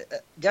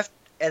just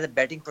as a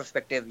betting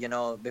perspective,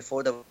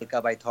 before the World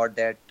Cup, I thought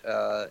that,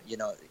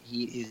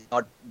 he is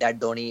not that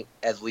Dhoni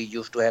as we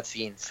used to have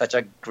seen, such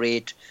a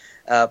great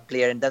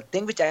player. And the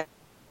thing which I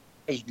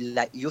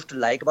used to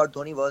like about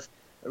Dhoni was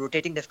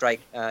rotating the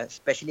strike,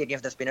 especially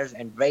against the spinners,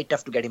 and very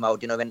tough to get him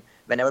out.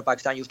 Whenever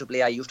Pakistan used to play,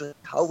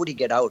 how would he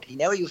get out? He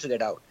never used to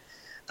get out.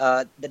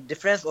 The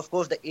difference, of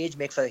course, the age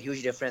makes a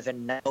huge difference,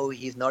 and now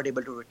he's not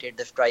able to rotate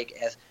the strike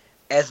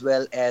as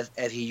well as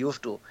he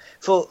used to.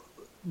 So,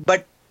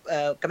 but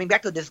coming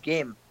back to this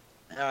game,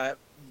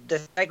 the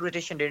strike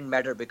rotation didn't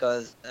matter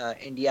because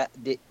India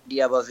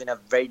was in a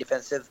very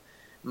defensive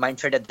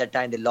mindset at that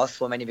time. They lost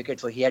so many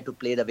wickets, so he had to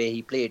play the way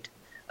he played.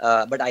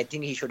 But I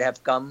think he should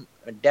have come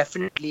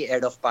definitely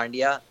ahead of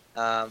Pandya.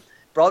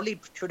 Probably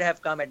should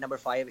have come at number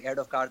 5 ahead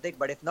of Karthik.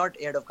 But if not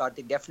ahead of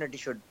Karthik, definitely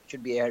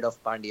should be ahead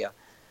of Pandya.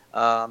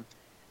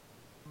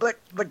 But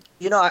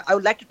I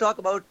would like to talk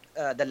about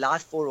the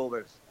last 4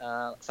 overs.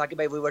 Saqib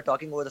bhai, we were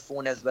talking over the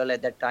phone as well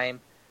at that time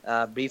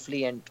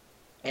briefly, and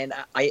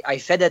I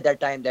said at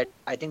that time that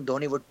I think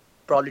Dhoni would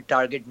probably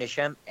target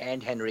Nisham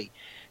and Henry,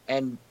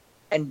 and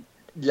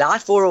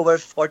last 4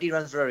 overs 40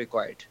 runs were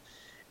required,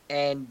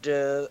 and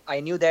I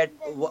knew that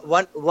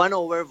one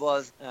over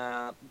was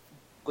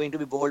going to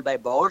be bowled by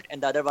Boult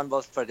and the other one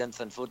was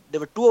Ferguson. So there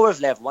were 2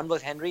 overs left. One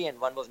was Henry and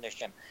one was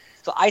Nisham.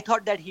 So I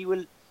thought that he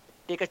will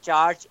take a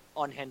charge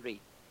on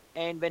Henry.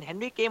 And when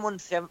Henry came on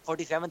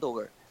 47th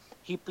over,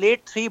 he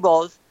played 3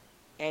 balls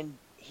and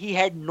he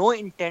had no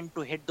intent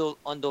to hit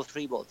on those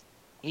 3 balls.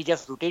 He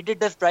just rotated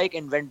the strike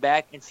and went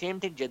back, and same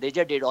thing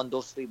Jadeja did on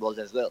those 3 balls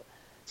as well.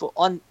 So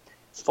on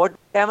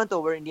 47th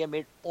over, India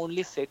made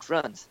only 6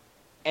 runs.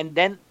 And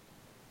then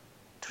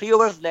 3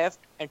 overs left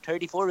and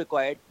 34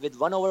 required with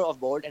 1 over of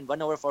Boult and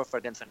 1 over for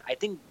Ferguson. I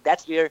think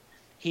that's where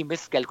he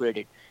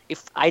miscalculated.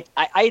 If I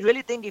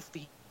really think if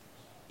he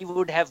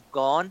would have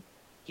gone,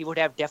 he would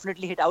have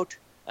definitely hit out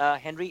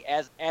Henry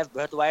as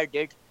Bharatwaya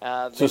did.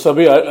 So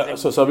Sabi,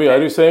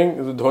 are you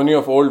saying Dhoni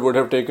of old would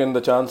have taken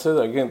the chances?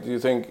 Again, do you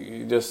think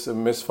he just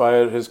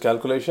misfired his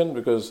calculation?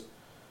 Because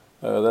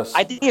that's...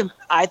 I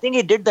think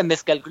he did the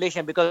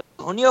miscalculation, because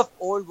Dhoni of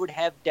old would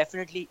have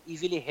definitely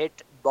easily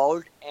hit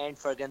Boult and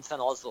Ferguson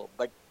also.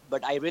 But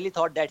I really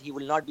thought that he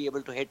will not be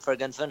able to hit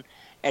Ferguson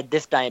at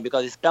this time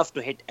because it's tough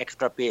to hit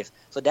extra pace.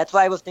 So that's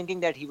why I was thinking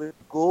that he will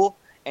go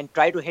and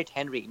try to hit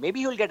Henry. Maybe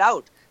he will get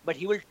out, but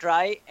he will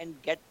try and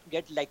get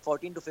like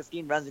 14 to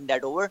 15 runs in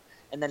that over.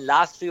 And then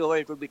last 3 over,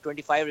 it would be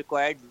 25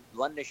 required,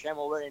 1 Nisham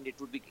over, and it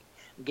would be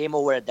game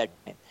over at that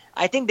time.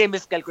 I think they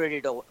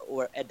miscalculated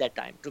over at that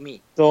time, to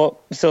me. So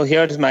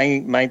here's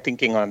my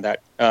thinking on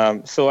that.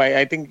 So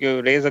I think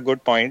you raise a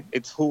good point.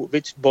 It's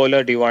which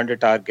bowler do you want to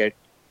target?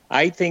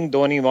 I think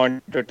Dhoni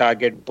wanted to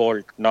target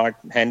Boult, not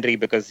Henry,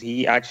 because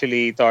he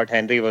actually thought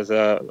Henry was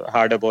a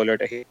harder bowler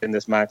to hit in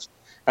this match.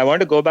 I want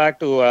to go back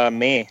to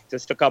May,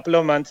 just a couple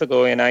of months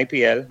ago in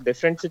IPL,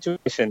 different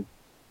situation.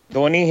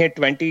 Dhoni hit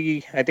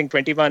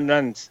 21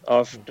 runs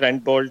of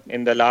Trent Boult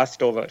in the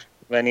last over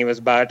when he was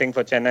batting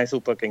for Chennai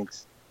Super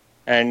Kings.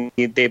 And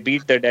they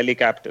beat the Delhi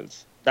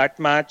Capitals. That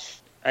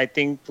match, I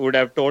think, would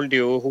have told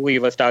you who he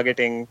was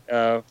targeting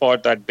for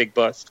that big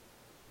burst.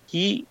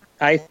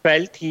 I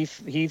felt he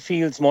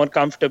feels more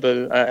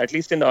comfortable, at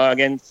least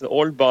against the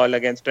old ball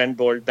against Trent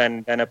Boult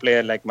than a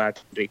player like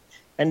Matt Henry.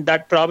 And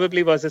that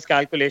probably was his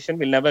calculation.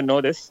 We'll never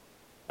know this.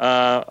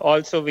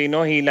 Also, we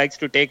know he likes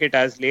to take it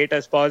as late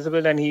as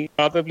possible. And he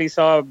probably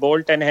saw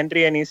Boult and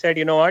Henry and he said,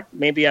 you know what,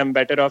 maybe I'm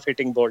better off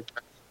hitting Boult.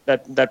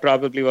 that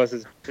probably was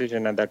his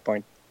decision at that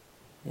point.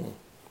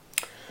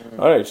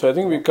 All right, so I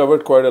think we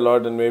covered quite a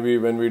lot, and maybe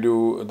when we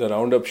do the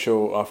roundup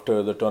show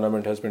after the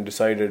tournament has been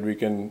decided, we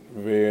can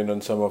weigh in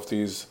on some of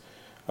these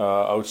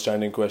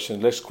outstanding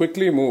questions. Let's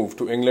quickly move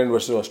to England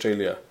versus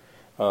Australia.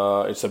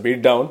 It's a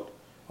beatdown.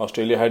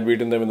 Australia had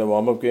beaten them in the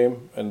warm-up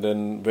game, and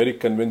then very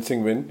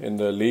convincing win in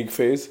the league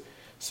phase.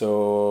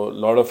 So a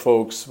lot of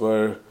folks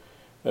were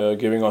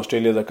giving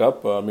Australia the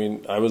cup. I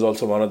mean, I was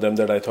also one of them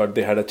that I thought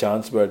they had a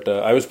chance, but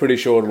I was pretty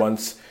sure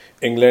once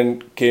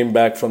England came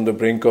back from the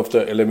brink of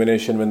the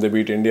elimination when they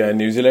beat India and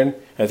New Zealand.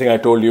 I think I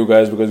told you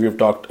guys because we've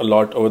talked a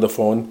lot over the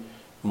phone.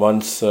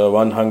 Once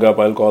one hung up,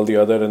 I'll call the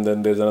other, and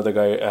then there's another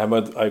guy,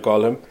 Ahmed, I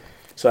call him.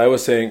 So I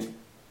was saying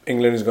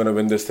England is going to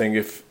win this thing.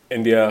 If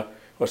India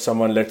or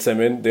someone lets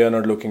them in, they are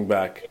not looking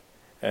back.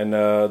 And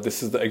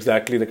this is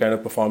exactly the kind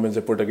of performance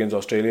they put against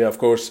Australia. Of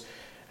course,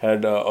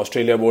 had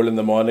Australia bowled in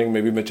the morning,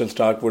 maybe Mitchell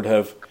Starc would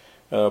have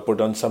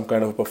put on some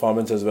kind of a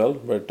performance as well.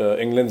 But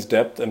England's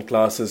depth and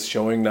class is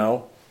showing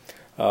now.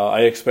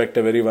 I expect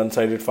a very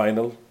one-sided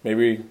final.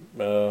 Maybe,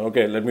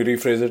 okay, let me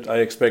rephrase it. I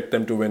expect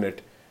them to win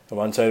it.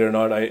 One-sided or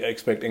not, I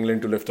expect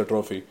England to lift the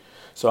trophy.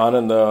 So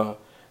Anand,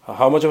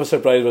 how much of a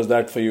surprise was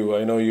that for you?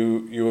 I know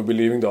you were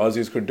believing the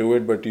Aussies could do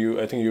it, but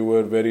I think you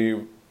were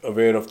very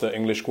aware of the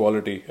English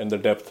quality and the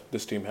depth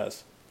this team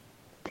has.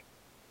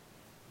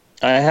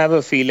 I have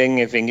a feeling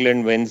if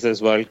England wins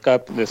this World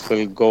Cup, this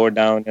will go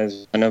down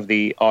as one of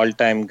the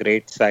all-time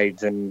great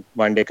sides in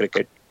one-day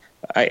cricket.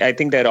 I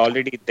think they're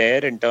already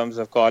there in terms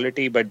of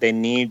quality, but they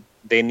need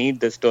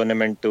this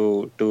tournament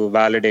to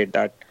validate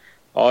that.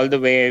 All the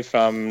way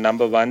from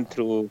number 1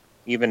 through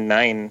even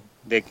 9,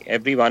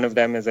 every one of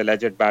them is a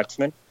legit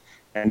batsman,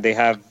 and they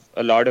have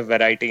a lot of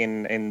variety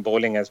in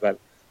bowling as well.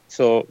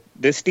 So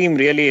this team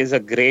really is a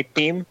great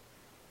team.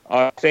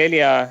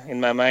 Australia,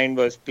 in my mind,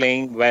 was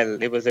playing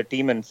well. It was a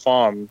team in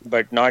form,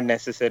 but not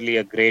necessarily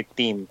a great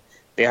team.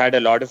 They had a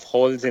lot of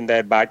holes in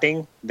their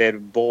batting. Their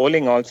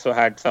bowling also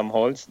had some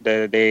holes.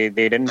 They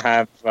didn't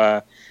have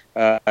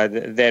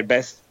their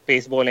best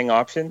pace bowling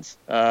options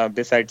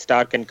besides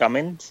Starc and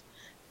Cummins.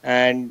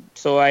 And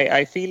so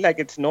I feel like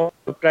it's no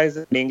surprise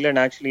that England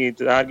actually,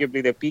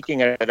 arguably, they're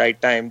peaking at the right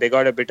time. They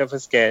got a bit of a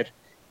scare.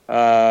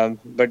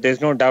 But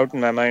there's no doubt in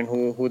my mind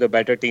who the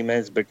better team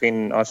is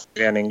between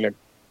Australia and England.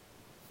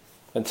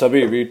 And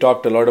Sabi, we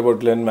talked a lot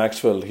about Glenn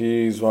Maxwell.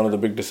 He's one of the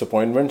big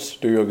disappointments.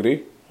 Do you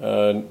agree?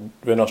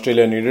 When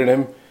Australia needed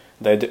him,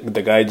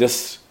 the guy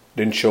just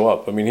didn't show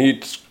up. I mean,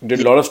 he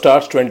did a lot of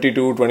starts,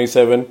 22,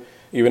 27,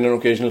 even an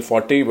occasional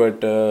 40,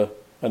 but a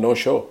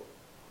no-show.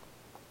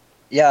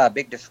 Yeah,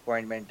 big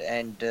disappointment.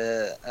 And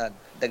the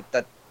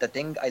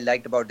thing I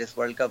liked about this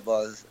World Cup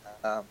was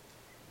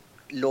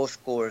low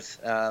scores.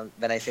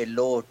 When I say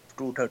low,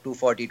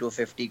 240,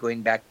 250,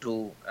 going back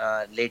to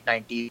late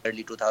 90s,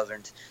 early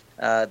 2000s.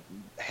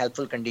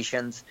 Helpful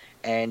conditions,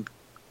 and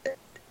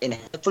in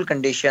helpful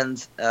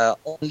conditions,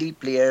 only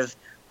players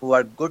who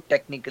are good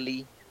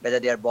technically, whether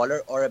they are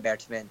bowler or a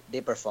batsman,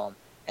 they perform.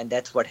 And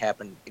that's what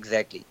happened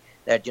exactly.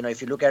 That,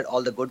 if you look at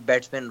all the good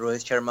batsmen,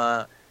 Rohit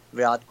Sharma,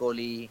 Virat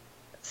Kohli,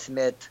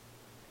 Smith,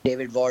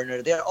 David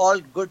Warner, they are all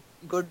good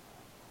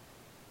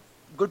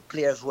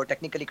players who are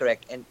technically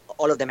correct, and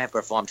all of them have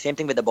performed. Same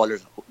thing with the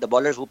bowlers. The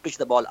bowlers who pitch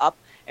the ball up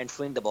and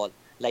swing the ball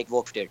like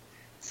Vokes did.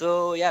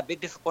 So, yeah,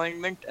 big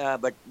disappointment,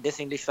 but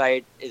this English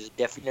side is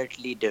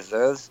definitely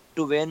deserves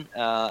to win.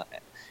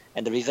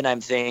 And the reason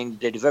I'm saying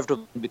they deserve to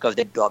win because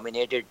they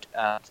dominated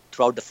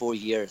throughout the 4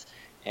 years.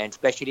 And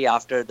especially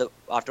after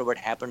what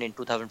happened in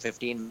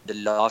 2015, they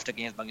lost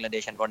against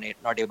Bangladesh and were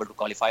not able to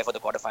qualify for the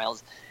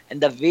quarterfinals. And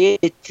the way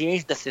they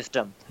changed the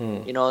system,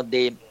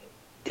 they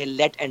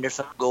let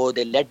Anderson go,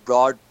 they let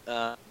Broad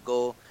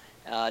go,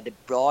 they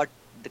brought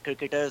the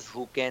cricketers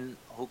who can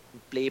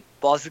play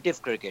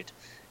positive cricket.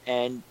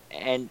 And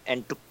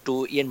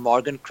to Ian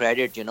Morgan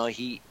credit,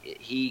 he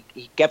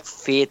kept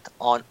faith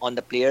on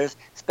the players,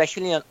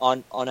 especially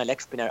on a leg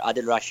spinner,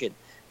 Adil Rashid.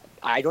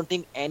 I don't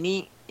think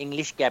any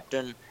English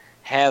captain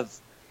have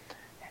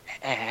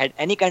had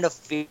any kind of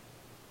faith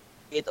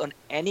on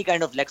any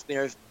kind of leg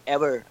spinners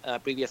ever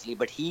previously,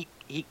 but he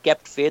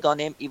kept faith on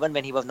him even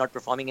when he was not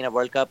performing in a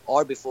World Cup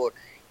or before.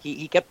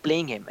 He kept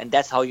playing him, and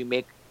that's how you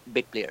make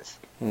big players.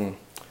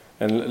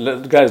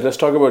 And guys, let's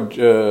talk about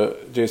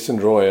Jason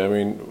Roy. I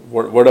mean,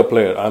 what a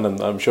player, Anand.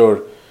 I'm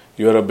sure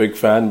you're a big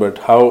fan, but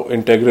how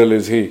integral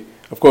is he?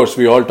 Of course,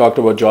 we all talked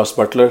about Jos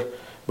Buttler,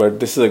 but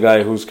this is a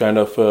guy who's kind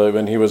of,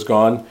 when he was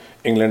gone,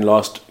 England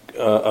lost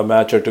a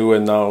match or two,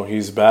 and now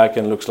he's back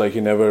and looks like he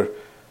never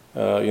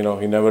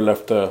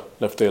left the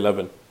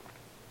 11.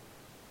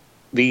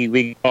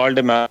 We called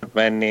him out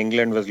when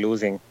England was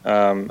losing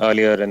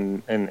earlier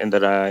in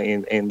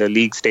the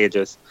league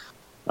stages.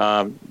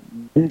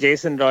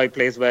 Jason Roy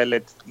plays well.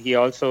 He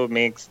also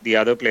makes the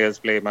other players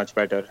play much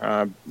better.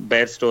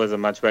 Bairstow is a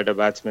much better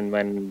batsman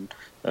when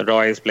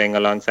Roy is playing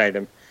alongside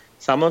him.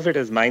 Some of it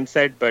is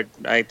mindset, but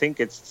I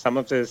think some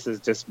of this is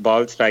just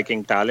ball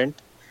striking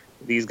talent.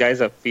 These guys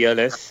are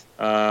fearless.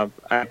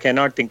 I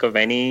cannot think of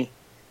any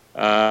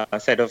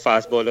set of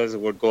fast bowlers who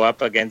would go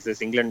up against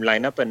this England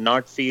lineup and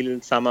not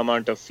feel some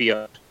amount of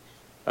fear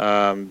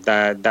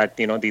that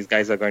these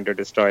guys are going to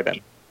destroy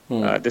them.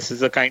 This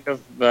is a kind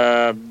of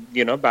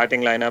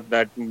batting lineup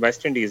that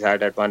West Indies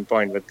had at one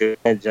point with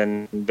Greenidge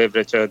and Viv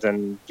Richards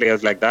and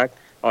players like that.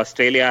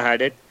 Australia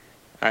had it.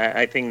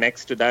 I think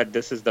next to that,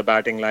 this is the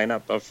batting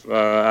lineup of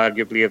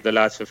arguably of the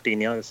last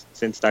 15 years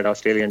since that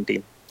Australian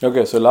team.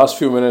 Okay, so last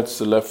few minutes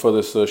left for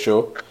this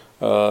show.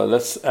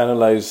 Let's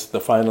analyze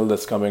the final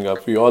that's coming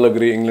up. We all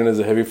agree England is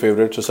a heavy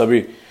favourite. So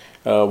Sabhi,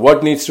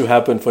 what needs to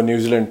happen for New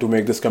Zealand to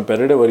make this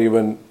competitive or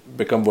even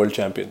become world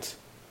champions?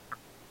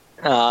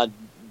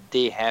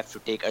 They have to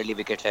take early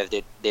wickets as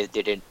they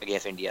did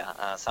against India.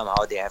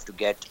 Somehow they have to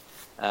get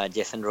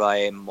Jason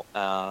Roy,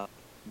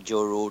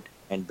 Joe Root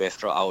and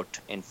Bairstow out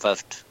in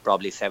first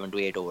probably 7 to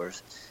 8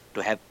 overs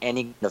to have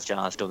any kind of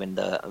chance to win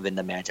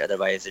the match.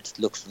 Otherwise, it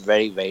looks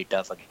very, very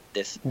tough against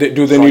this.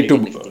 Do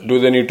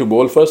they need to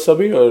bowl first,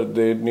 Sabhi, or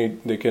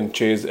they can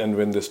chase and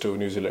win this to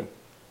New Zealand?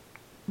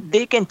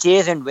 They can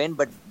chase and win,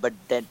 but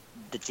then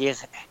the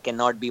chase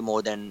cannot be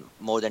more than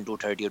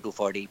 230 or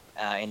 240.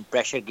 In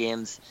pressure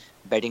games,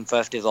 batting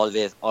first is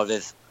always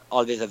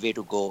a way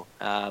to go.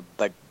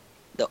 But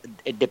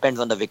it depends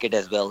on the wicket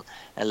as well.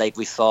 And like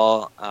we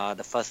saw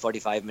the first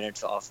 45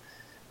 minutes of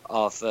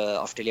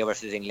Australia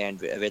versus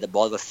England, where the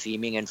ball was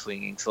seaming and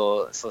swinging.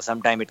 So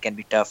sometimes it can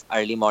be tough.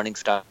 Early morning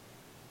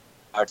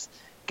starts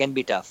can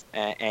be tough.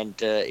 And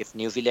if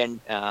New Zealand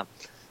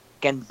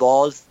can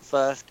ball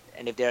first,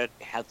 and if they are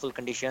helpful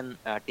condition,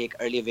 take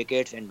early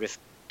wickets and risk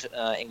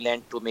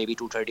England to maybe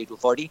 230,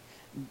 240,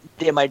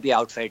 they might be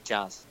outside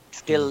chance.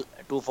 Still,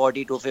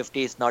 240,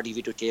 250 is not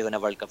easy to chase in a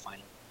World Cup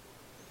final.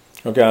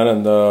 Okay,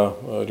 Anand,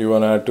 do you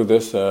want to add to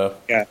this?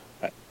 Yeah,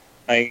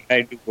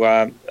 I do.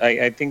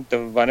 I think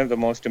one of the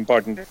most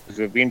important things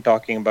we've been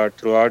talking about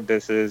throughout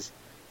this is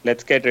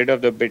let's get rid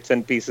of the bits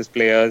and pieces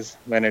players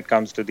when it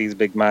comes to these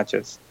big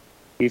matches.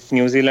 If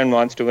New Zealand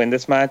wants to win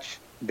this match,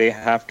 they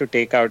have to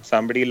take out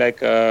somebody like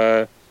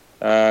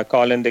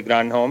Colin de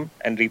Grandhomme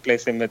and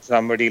replace him with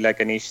somebody like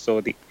Anish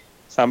Sodhi.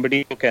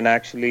 Somebody who can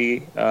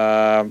actually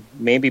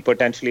maybe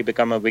potentially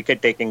become a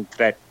wicket-taking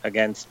threat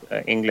against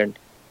England.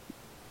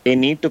 They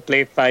need to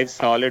play 5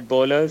 solid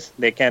bowlers.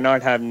 They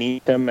cannot have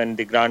Neesham and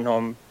de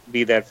Grandhomme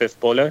be their 5th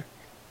bowler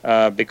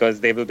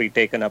because they will be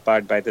taken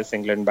apart by this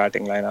England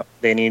batting lineup.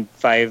 They need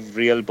 5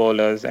 real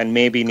bowlers and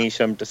maybe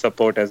Neesham to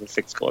support as a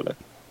 6th bowler.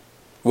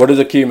 What is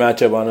the key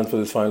matchup, Anand, for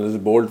this final? Is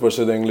it Bolt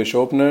versus the English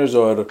openers,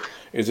 or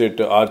is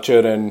it Archer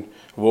and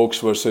Vokes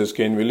versus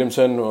Kane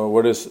Williamson? Or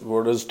what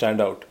does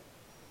stand out?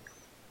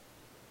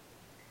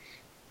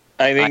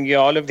 I think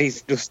all of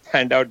these do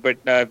stand out, but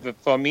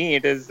for me,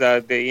 it is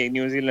the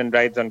New Zealand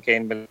rides on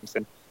Kane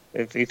Williamson.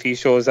 If he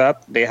shows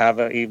up, they have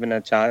even a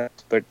chance.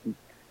 But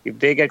if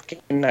they get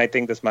Kane, I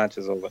think this match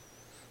is over.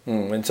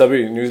 And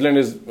Sabhi, New Zealand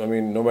is,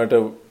 no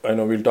matter, I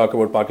know we'll talk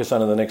about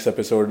Pakistan in the next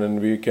episode, and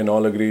we can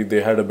all agree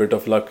they had a bit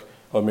of luck,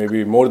 or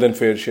maybe more than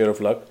fair share of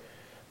luck.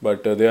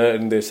 But they are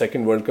in their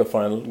second World Cup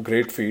final,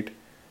 great feat.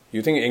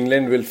 You think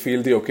England will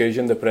feel the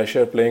occasion, the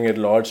pressure, playing at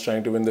Lord's,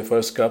 trying to win the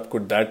first cup?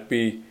 Could that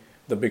be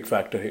the big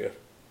factor here?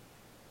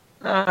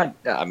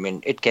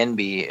 It can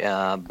be,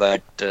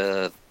 but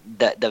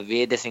the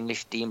way this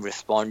English team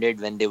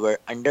responded when they were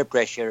under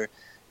pressure,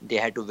 they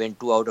had to win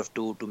 2 out of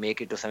 2 to make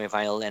it to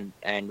semi-final, and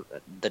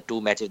the 2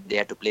 matches they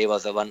had to play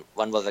was one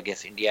was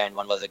against India and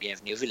one was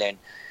against New Zealand,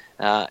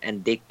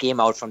 and they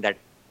came out from that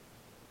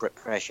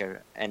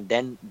pressure and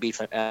then beat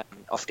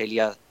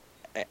Australia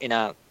in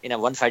a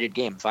one-sided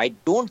game. So I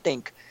don't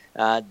think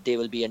they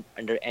will be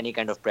under any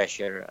kind of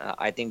pressure.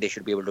 I think they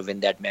should be able to win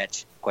that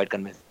match quite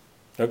convincingly.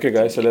 Okay,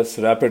 guys, so let's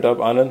wrap it up.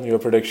 Anand, your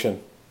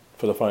prediction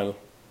for the final?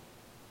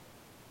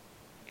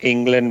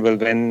 England will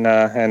win,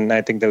 and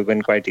I think they'll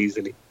win quite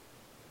easily.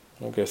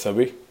 Okay,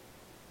 Sabhi?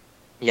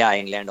 Yeah,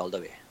 England all the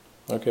way.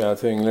 Okay, I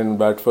think England will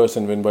bat first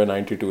and win by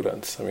 92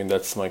 runs.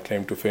 That's my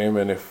claim to fame,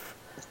 and if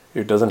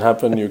it doesn't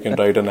happen, you can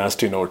write a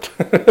nasty note.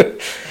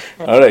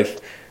 All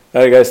right,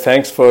 guys,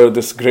 thanks for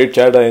this great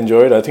chat. I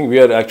enjoyed. I think we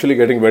are actually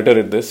getting better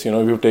at this.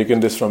 We've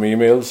taken this from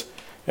emails.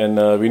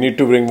 And we need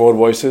to bring more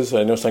voices.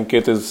 I know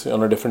Sanket is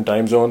on a different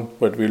time zone,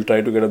 but we'll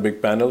try to get a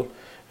big panel.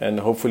 And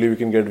hopefully we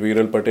can get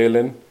Viral Patel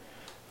in.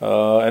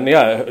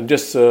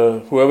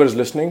 Whoever is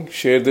listening,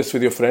 share this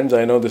with your friends.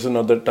 I know this is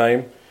not the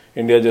time.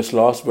 India just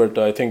lost, but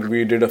I think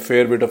we did a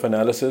fair bit of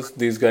analysis.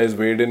 These guys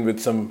weighed in with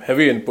some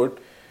heavy input.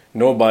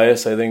 No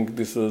bias. I think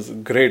this was a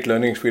great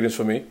learning experience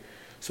for me.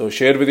 So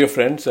share with your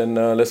friends and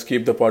let's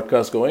keep the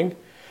podcast going.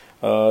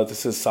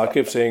 This is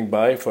Saqib saying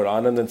bye for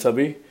Anand and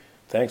Sabhi.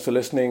 Thanks for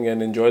listening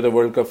and enjoy the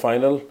World Cup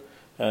final.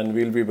 And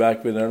we'll be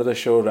back with another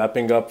show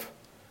wrapping up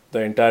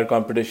the entire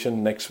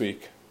competition next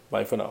week.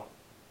 Bye for now.